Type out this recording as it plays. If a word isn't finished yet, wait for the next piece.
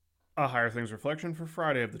A Higher Things Reflection for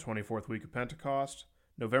Friday of the 24th week of Pentecost,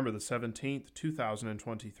 November the 17th,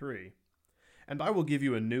 2023. And I will give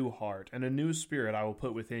you a new heart, and a new spirit I will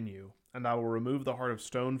put within you, and I will remove the heart of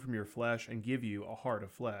stone from your flesh and give you a heart of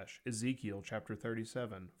flesh. Ezekiel chapter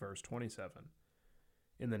 37, verse 27.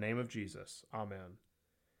 In the name of Jesus, Amen.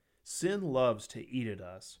 Sin loves to eat at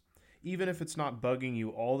us. Even if it's not bugging you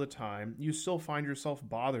all the time, you still find yourself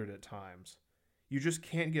bothered at times. You just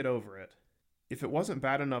can't get over it. If it wasn't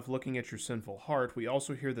bad enough looking at your sinful heart, we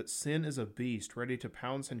also hear that sin is a beast ready to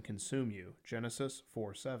pounce and consume you. Genesis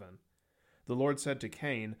 4:7. The Lord said to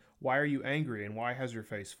Cain, "Why are you angry, and why has your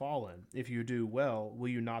face fallen? If you do well, will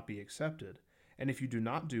you not be accepted? And if you do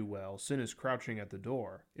not do well, sin is crouching at the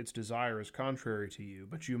door. Its desire is contrary to you,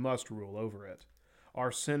 but you must rule over it."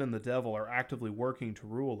 Our sin and the devil are actively working to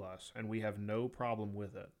rule us, and we have no problem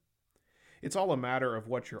with it. It's all a matter of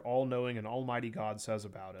what your all-knowing and almighty God says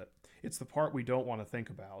about it. It's the part we don't want to think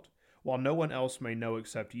about. While no one else may know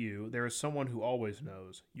except you, there is someone who always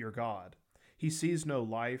knows, your God. He sees no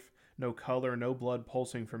life, no color, no blood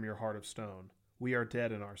pulsing from your heart of stone. We are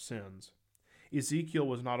dead in our sins. Ezekiel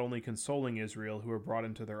was not only consoling Israel who were brought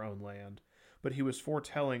into their own land, but he was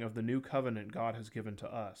foretelling of the new covenant God has given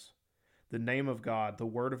to us. The name of God, the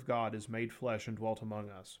Word of God, is made flesh and dwelt among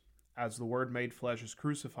us. As the Word made flesh is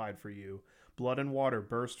crucified for you, blood and water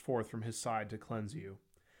burst forth from his side to cleanse you.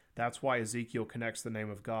 That's why Ezekiel connects the name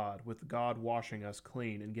of God with God washing us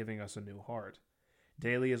clean and giving us a new heart.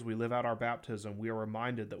 Daily as we live out our baptism, we are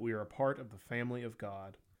reminded that we are a part of the family of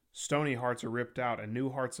God. Stony hearts are ripped out and new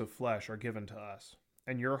hearts of flesh are given to us.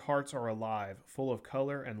 And your hearts are alive, full of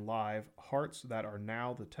color and live, hearts that are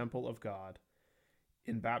now the temple of God.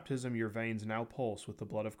 In baptism, your veins now pulse with the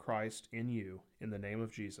blood of Christ in you, in the name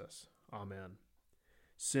of Jesus. Amen.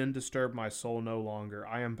 Sin disturbed my soul no longer.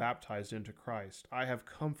 I am baptized into Christ. I have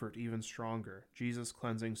comfort even stronger, Jesus'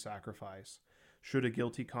 cleansing sacrifice. Should a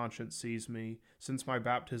guilty conscience seize me, since my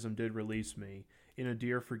baptism did release me, in a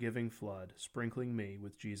dear forgiving flood, sprinkling me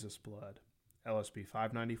with Jesus' blood. LSB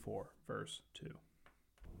 594, verse 2.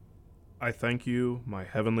 I thank you, my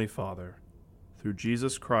heavenly Father, through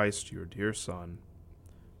Jesus Christ, your dear Son,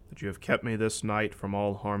 that you have kept me this night from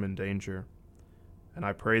all harm and danger, and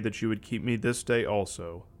I pray that you would keep me this day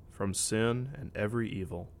also from sin and every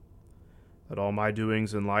evil, that all my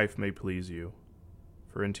doings in life may please you.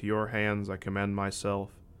 For into your hands I commend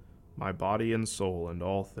myself, my body and soul, and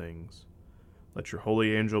all things. Let your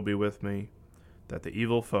holy angel be with me, that the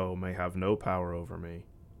evil foe may have no power over me.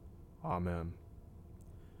 Amen.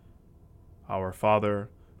 Our Father,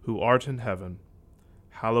 who art in heaven,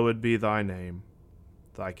 hallowed be thy name.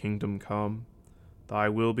 Thy kingdom come, thy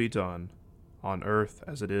will be done, on earth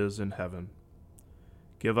as it is in heaven.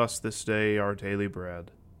 Give us this day our daily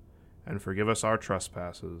bread, and forgive us our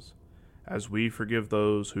trespasses, as we forgive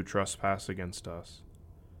those who trespass against us.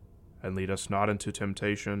 And lead us not into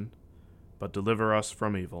temptation, but deliver us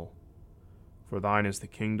from evil. For thine is the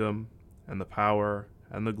kingdom, and the power,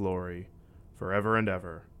 and the glory, forever and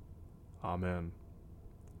ever. Amen.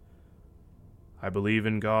 I believe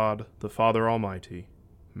in God, the Father Almighty,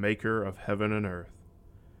 maker of heaven and earth,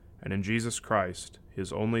 and in Jesus Christ,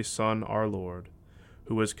 his only Son, our Lord,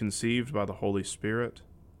 who was conceived by the Holy Spirit,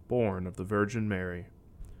 born of the Virgin Mary,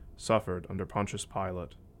 suffered under Pontius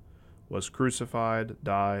Pilate, was crucified,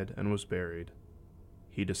 died, and was buried.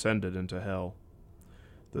 He descended into hell.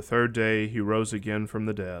 The third day he rose again from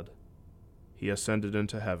the dead. He ascended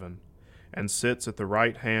into heaven, and sits at the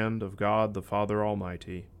right hand of God the Father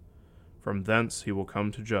Almighty. From thence he will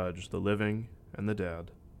come to judge the living and the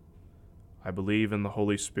dead. I believe in the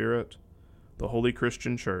Holy Spirit, the holy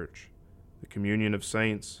Christian Church, the communion of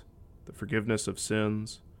saints, the forgiveness of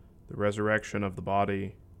sins, the resurrection of the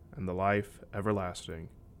body, and the life everlasting.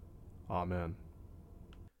 Amen.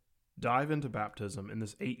 Dive into baptism in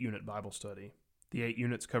this 8-unit Bible study. The 8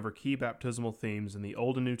 units cover key baptismal themes in the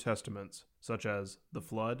Old and New Testaments, such as the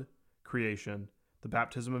flood, creation, the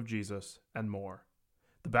baptism of Jesus, and more.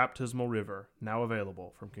 The Baptismal River, now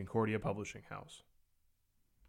available from Concordia Publishing House.